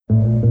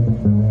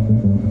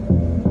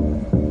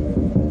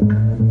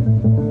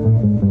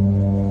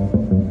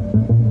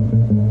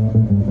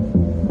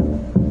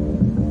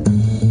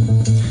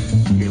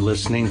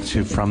listening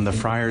to From the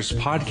Friars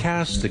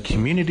podcast, the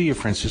community of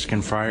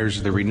Franciscan Friars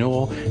of the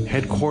Renewal,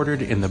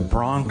 headquartered in the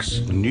Bronx,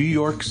 New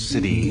York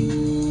City.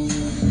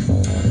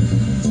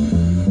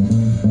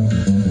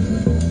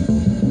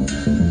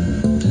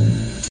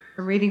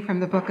 A reading from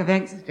the book of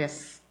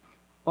Exodus.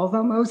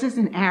 Although Moses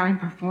and Aaron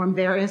performed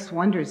various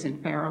wonders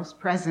in Pharaoh's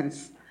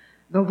presence,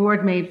 the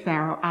Lord made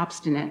Pharaoh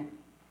obstinate,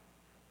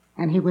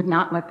 and he would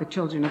not let the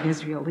children of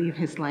Israel leave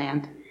his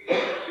land.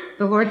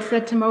 The Lord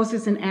said to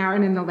Moses and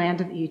Aaron in the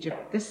land of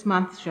Egypt, "This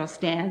month shall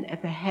stand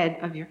at the head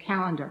of your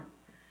calendar.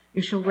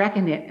 You shall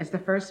reckon it as the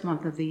first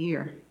month of the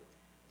year.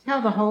 Tell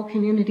the whole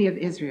community of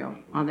Israel,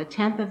 on the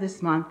 10th of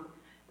this month,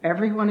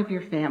 every one of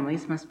your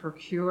families must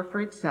procure for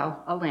itself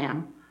a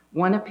lamb,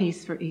 one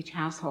apiece for each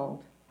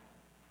household.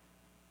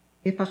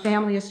 If a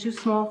family is too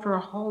small for a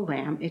whole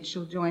lamb, it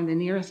shall join the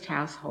nearest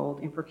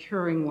household in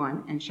procuring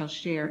one and shall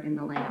share in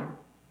the lamb,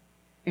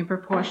 in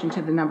proportion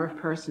to the number of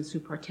persons who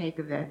partake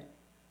of it.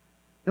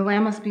 The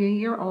lamb must be a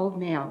year-old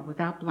male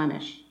without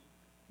blemish.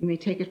 You may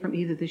take it from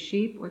either the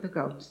sheep or the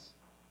goats.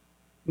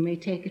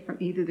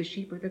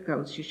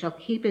 You shall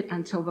keep it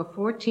until the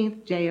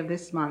 14th day of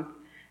this month,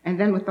 and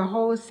then with the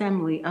whole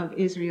assembly of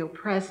Israel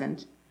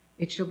present,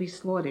 it shall be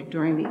slaughtered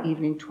during the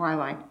evening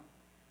twilight.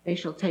 They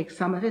shall take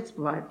some of its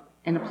blood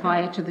and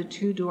apply it to the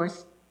two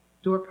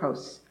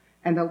doorposts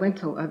and the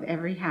lintel of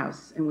every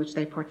house in which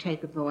they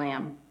partake of the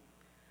lamb.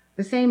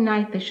 The same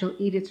night they shall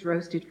eat its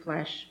roasted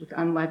flesh with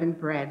unleavened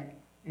bread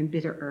and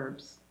bitter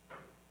herbs.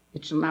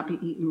 It shall not be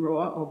eaten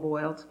raw or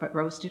boiled, but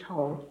roasted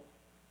whole,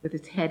 with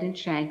its head and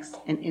shanks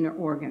and inner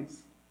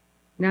organs.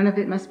 None of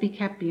it must be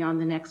kept beyond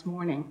the next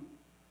morning.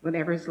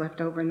 Whatever is left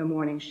over in the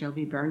morning shall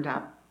be burned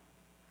up.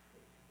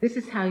 This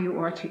is how you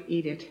are to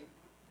eat it.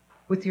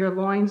 With your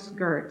loins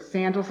girt,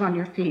 sandals on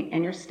your feet,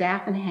 and your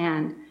staff in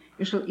hand,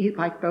 you shall eat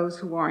like those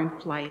who are in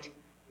flight.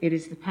 It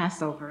is the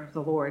Passover of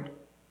the Lord.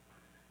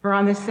 For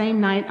on this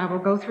same night I will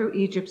go through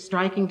Egypt,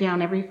 striking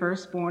down every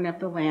firstborn of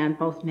the land,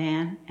 both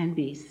man and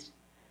beast,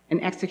 and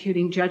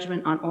executing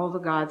judgment on all the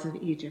gods of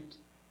Egypt.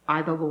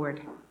 I, the Lord.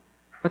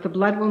 But the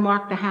blood will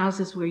mark the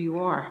houses where you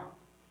are.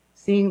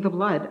 Seeing the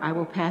blood, I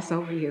will pass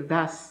over you.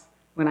 Thus,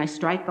 when I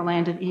strike the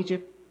land of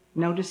Egypt,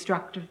 no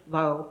destructive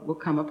blow will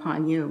come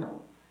upon you.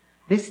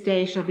 This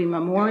day shall be a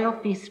memorial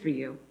feast for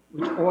you,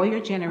 which all your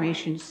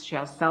generations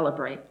shall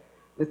celebrate,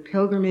 with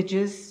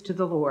pilgrimages to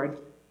the Lord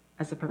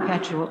as a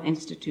perpetual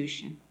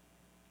institution."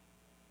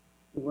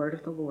 The word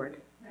of the Lord.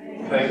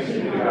 Thanks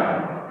be to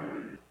God.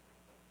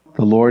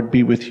 The Lord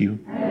be with you.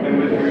 And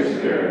with your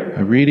spirit.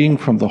 A reading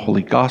from the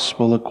Holy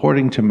Gospel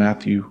according to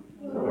Matthew.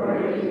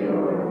 Glory to you,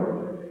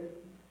 Lord.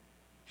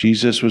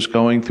 Jesus was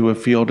going through a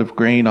field of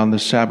grain on the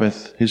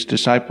Sabbath. His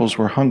disciples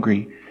were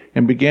hungry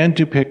and began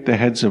to pick the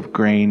heads of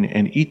grain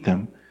and eat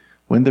them.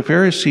 When the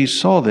Pharisees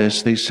saw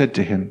this, they said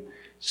to him,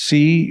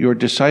 "See, your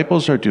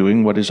disciples are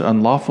doing what is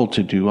unlawful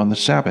to do on the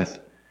Sabbath."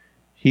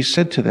 He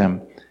said to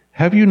them,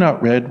 "Have you not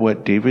read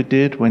what David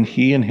did when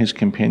he and his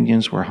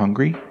companions were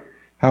hungry?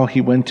 How he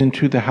went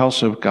into the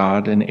house of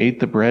God and ate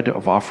the bread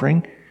of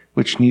offering,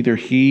 which neither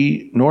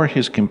he nor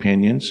his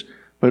companions,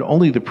 but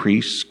only the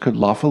priests, could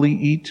lawfully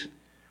eat?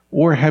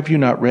 Or have you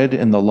not read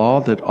in the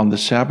law that on the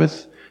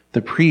Sabbath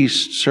the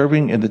priests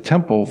serving in the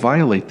temple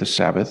violate the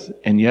Sabbath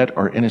and yet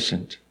are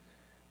innocent?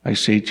 I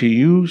say to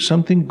you,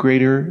 something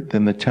greater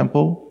than the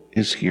temple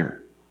is here.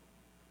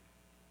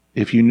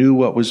 If you knew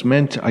what was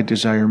meant, 'I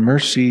desire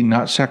mercy,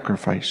 not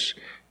sacrifice,'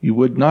 you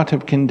would not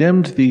have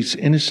condemned these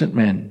innocent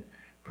men,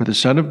 for the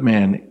Son of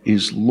Man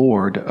is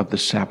Lord of the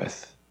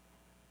Sabbath."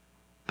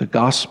 The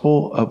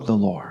Gospel of the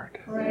Lord.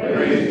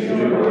 Praise to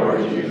you,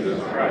 Lord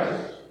Jesus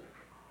Christ.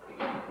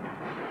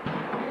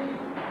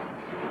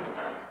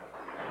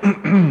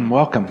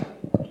 Welcome.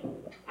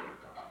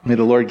 May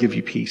the Lord give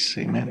you peace.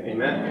 Amen.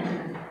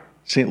 Amen.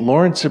 St.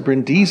 Lawrence of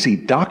Brindisi,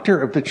 Doctor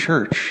of the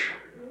Church,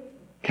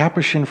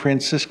 Capuchin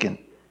Franciscan.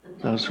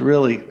 Those are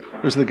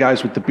the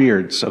guys with the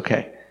beards.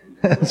 Okay.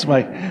 That's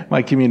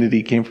my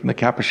community came from the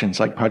Capuchins,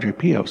 like Padre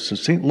Pio. So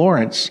St.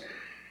 Lawrence,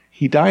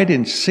 he died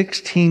in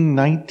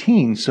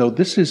 1619. So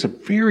this is a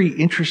very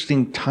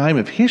interesting time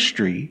of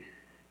history.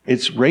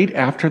 It's right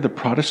after the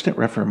Protestant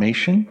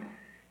Reformation,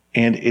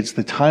 and it's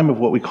the time of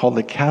what we call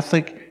the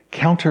Catholic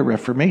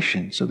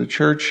Counter-Reformation. So the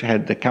church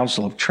had the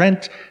Council of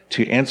Trent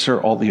to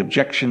answer all the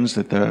objections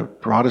that the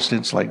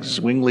Protestants like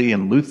Zwingli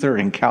and Luther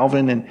and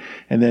Calvin,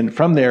 and then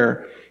from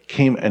there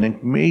came an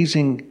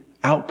amazing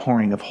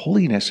outpouring of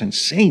holiness and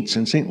saints.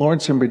 And St.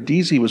 Lawrence of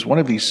Brindisi was one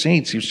of these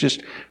saints. He was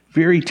just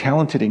very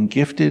talented and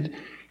gifted.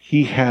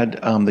 He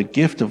had the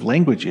gift of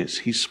languages.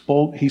 He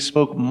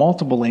spoke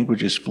multiple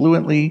languages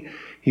fluently.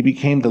 He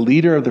became the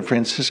leader of the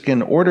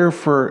Franciscan order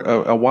for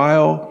a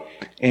while.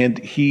 And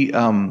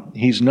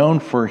he's known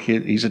for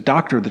he's a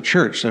doctor of the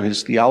church. So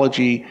his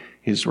theology,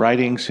 his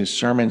writings, his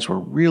sermons were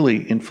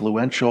really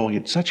influential. He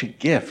had such a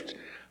gift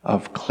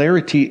of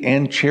clarity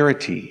and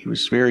charity. He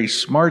was very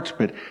smart,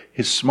 but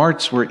his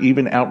smarts were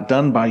even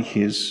outdone by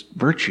his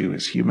virtue,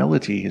 his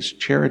humility, his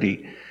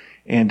charity.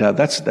 And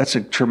that's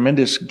a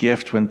tremendous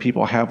gift when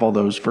people have all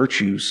those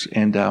virtues.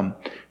 And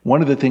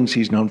one of the things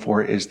he's known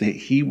for is that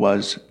he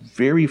was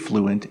very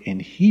fluent in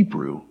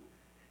Hebrew.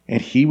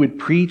 And he would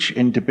preach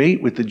and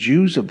debate with the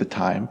Jews of the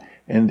time.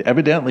 And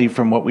evidently,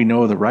 from what we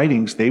know of the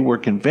writings, they were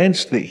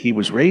convinced that he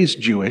was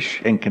raised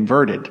Jewish and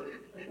converted.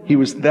 He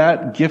was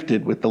that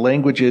gifted with the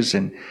languages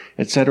and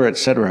et cetera, et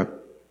cetera.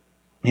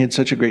 He had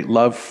such a great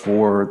love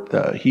for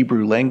the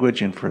Hebrew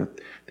language and for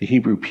the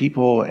Hebrew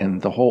people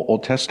and the whole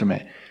Old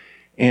Testament.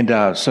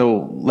 And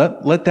so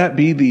let that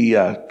be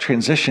the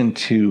transition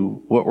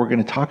to what we're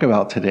going to talk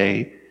about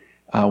today.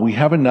 We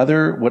have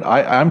another, what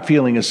I'm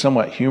feeling is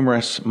somewhat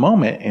humorous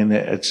moment in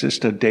that it's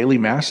just a daily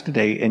mass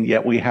today, and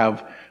yet we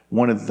have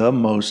one of the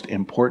most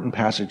important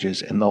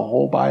passages in the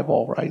whole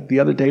Bible, right? The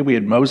other day we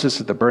had Moses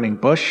at the burning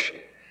bush,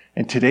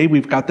 and today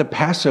we've got the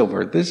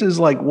Passover. This is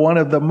like one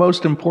of the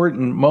most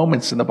important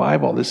moments in the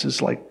Bible. This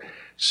is like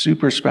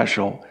super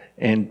special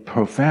and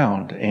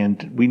profound.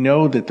 And we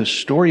know that the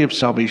story of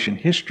salvation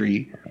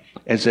history,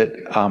 as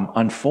it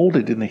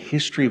unfolded in the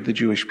history of the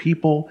Jewish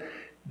people,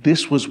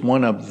 this was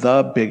one of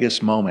the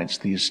biggest moments,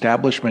 the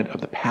establishment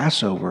of the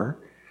Passover,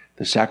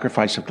 the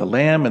sacrifice of the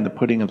lamb and the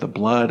putting of the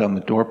blood on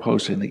the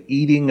doorpost and the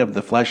eating of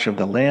the flesh of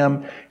the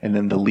lamb, and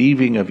then the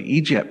leaving of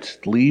Egypt,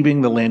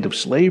 leaving the land of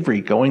slavery,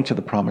 going to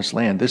the promised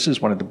land. This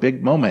is one of the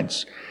big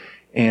moments.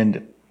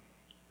 And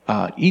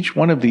each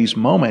one of these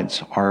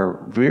moments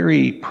are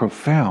very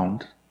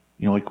profound,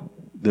 like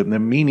the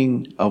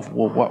meaning of,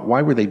 well,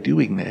 why were they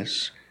doing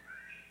this?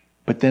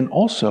 But then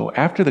also,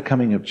 after the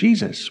coming of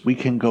Jesus, we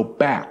can go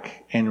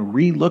back and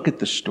re-look at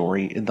the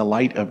story in the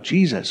light of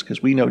Jesus,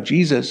 because we know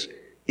Jesus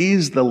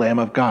is the Lamb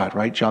of God,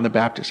 right? John the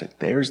Baptist said,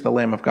 there's the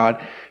Lamb of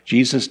God.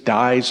 Jesus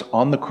dies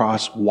on the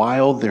cross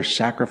while they're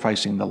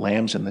sacrificing the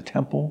lambs in the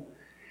temple.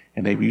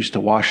 And they used to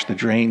wash the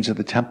drains of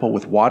the temple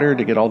with water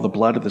to get all the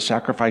blood of the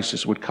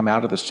sacrifices would come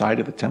out of the side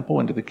of the temple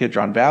into the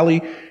Kidron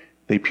Valley.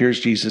 They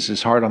pierced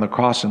Jesus' heart on the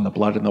cross, and the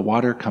blood and the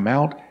water come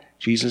out.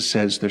 Jesus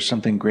says there's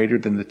something greater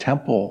than the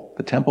temple.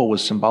 The temple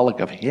was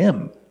symbolic of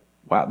him.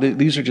 Wow,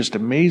 these are just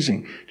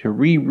amazing. To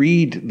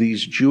reread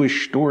these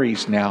Jewish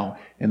stories now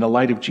in the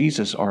light of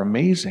Jesus are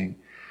amazing.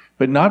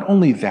 But not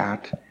only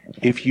that,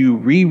 if you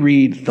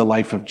reread the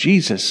life of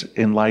Jesus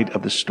in light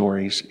of the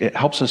stories, it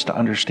helps us to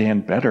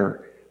understand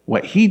better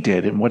what he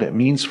did and what it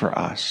means for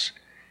us.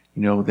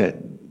 That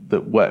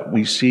what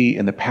we see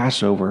in the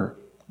Passover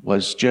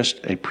was just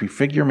a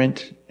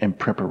prefigurement and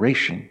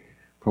preparation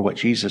for what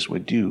Jesus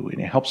would do, and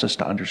it helps us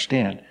to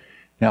understand.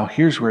 Now,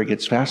 here's where it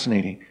gets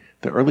fascinating.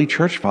 The early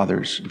church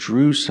fathers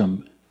drew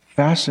some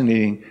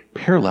fascinating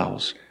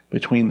parallels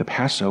between the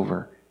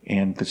Passover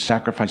and the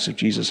sacrifice of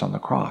Jesus on the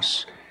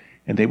cross.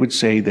 And they would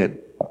say that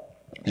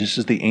just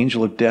as the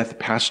angel of death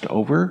passed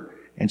over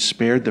and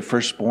spared the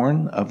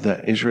firstborn of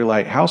the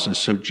Israelite houses,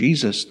 so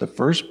Jesus, the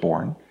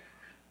firstborn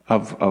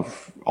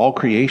of all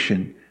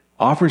creation,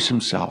 offers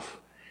himself,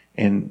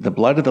 and the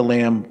blood of the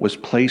lamb was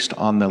placed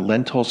on the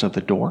lintels of the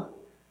door.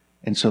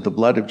 And so the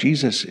blood of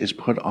Jesus is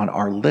put on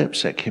our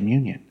lips at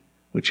communion,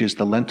 which is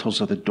the lintels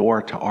of the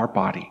door to our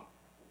body.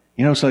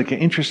 It's like an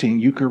interesting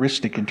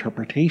Eucharistic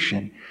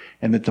interpretation,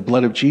 and that the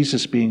blood of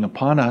Jesus being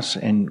upon us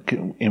and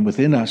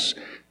within us,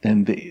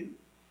 then the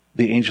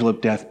angel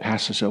of death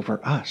passes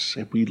over us.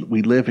 If we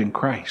live in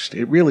Christ.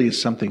 It really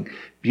is something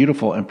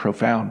beautiful and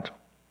profound.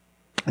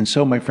 And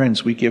so, my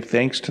friends, we give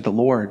thanks to the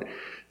Lord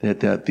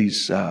that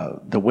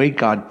the way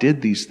God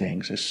did these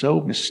things is so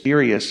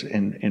mysterious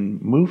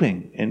and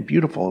moving and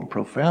beautiful and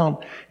profound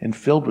and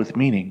filled with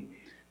meaning.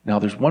 Now,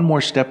 there's one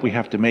more step we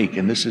have to make,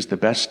 and this is the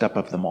best step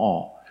of them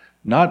all.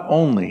 Not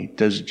only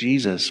does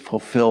Jesus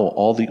fulfill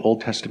all the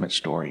Old Testament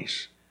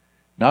stories,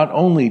 not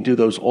only do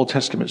those Old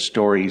Testament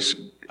stories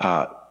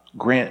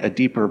grant a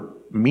deeper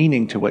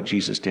meaning to what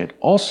Jesus did,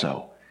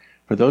 also,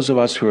 for those of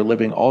us who are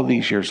living all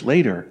these years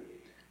later,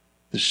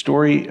 the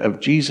story of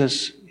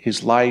Jesus,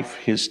 his life,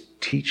 his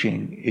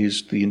teaching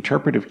is the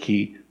interpretive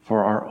key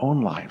for our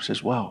own lives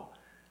as well.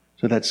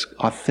 So that's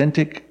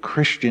authentic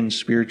Christian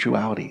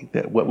spirituality,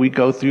 that what we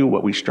go through,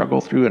 what we struggle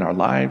through in our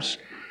lives,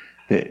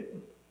 that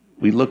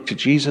we look to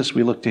Jesus,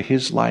 we look to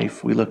his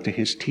life, we look to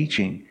his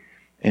teaching,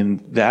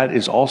 and that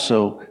is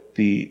also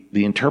the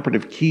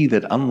interpretive key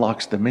that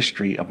unlocks the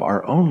mystery of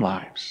our own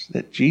lives,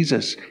 that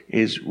Jesus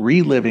is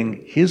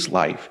reliving his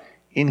life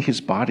in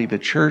his body, the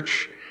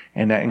church,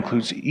 and that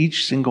includes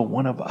each single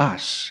one of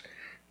us.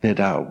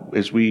 That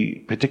as we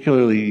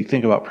particularly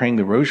think about praying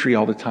the rosary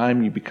all the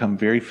time, you become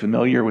very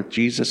familiar with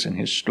Jesus and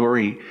his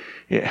story.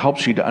 It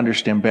helps you to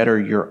understand better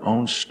your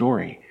own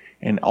story,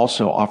 and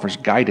also offers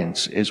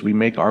guidance as we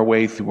make our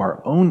way through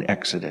our own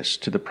exodus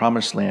to the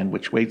promised land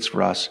which waits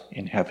for us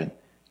in heaven.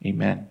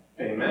 Amen.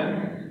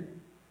 Amen.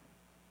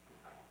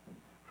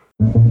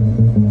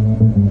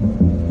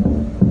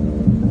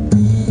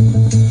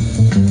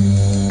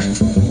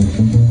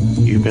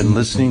 You've been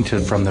listening to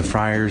From the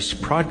Friars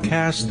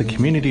podcast, the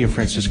community of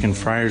Franciscan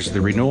Friars of the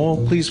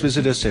Renewal. Please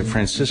visit us at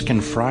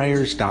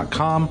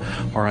franciscanfriars.com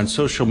or on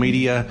social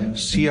media,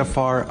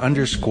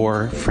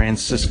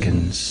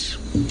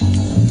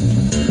 CFR_Franciscans.